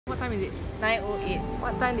What time is it? 9:08.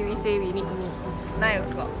 What time did we say we need to meet? 9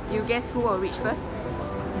 o'clock. You guess who will reach first?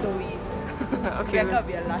 Zoe. Okay, Rebecca will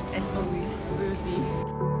be the last as always. We'll see.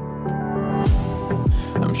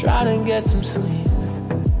 I'm trying to get some sleep.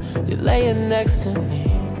 You're laying next to me.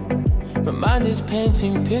 My mind is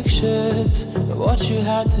painting pictures of what you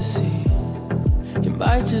had to see. You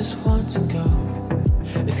might just want to go,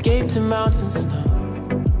 escape to mountain snow.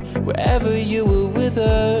 Wherever you will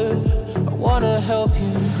wither, I wanna help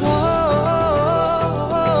you go.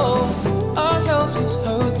 Our help is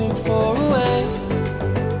hoping for a way,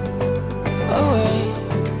 away.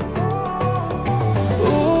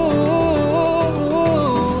 Ooh,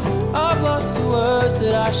 I've lost the words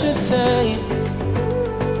that I should say.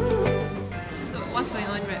 So what's going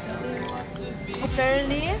on, Red?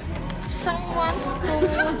 Apparently, someone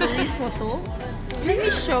stole Zoe's photo. Let me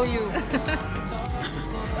show you.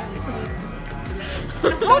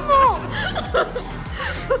 Oh no!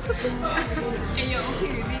 And you're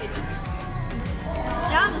okay with it?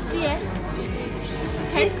 I want to see it.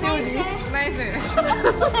 Can you steal this? Nice.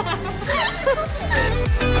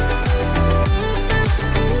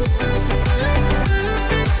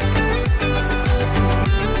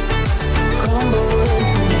 Crumble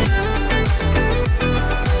into me.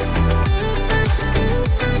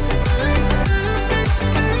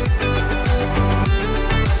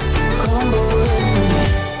 Crumble into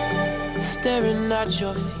me. Staring at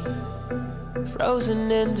your feet,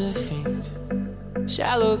 frozen in defeat.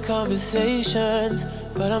 Shallow conversations,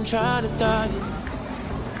 but I'm trying to die.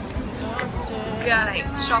 We are like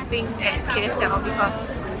shopping at KSL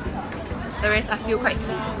because the rest are still quite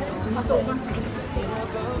full.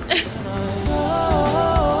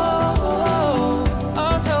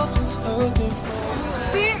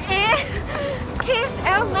 We're in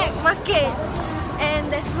KSL night market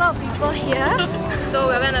and there's a lot of people here. So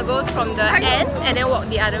we're gonna go from the end and then walk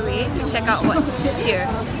the other way to check out what's here.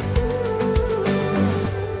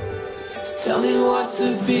 Tell me what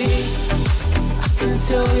to be. I can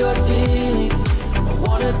tell you're dealing. I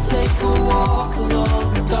wanna take a walk along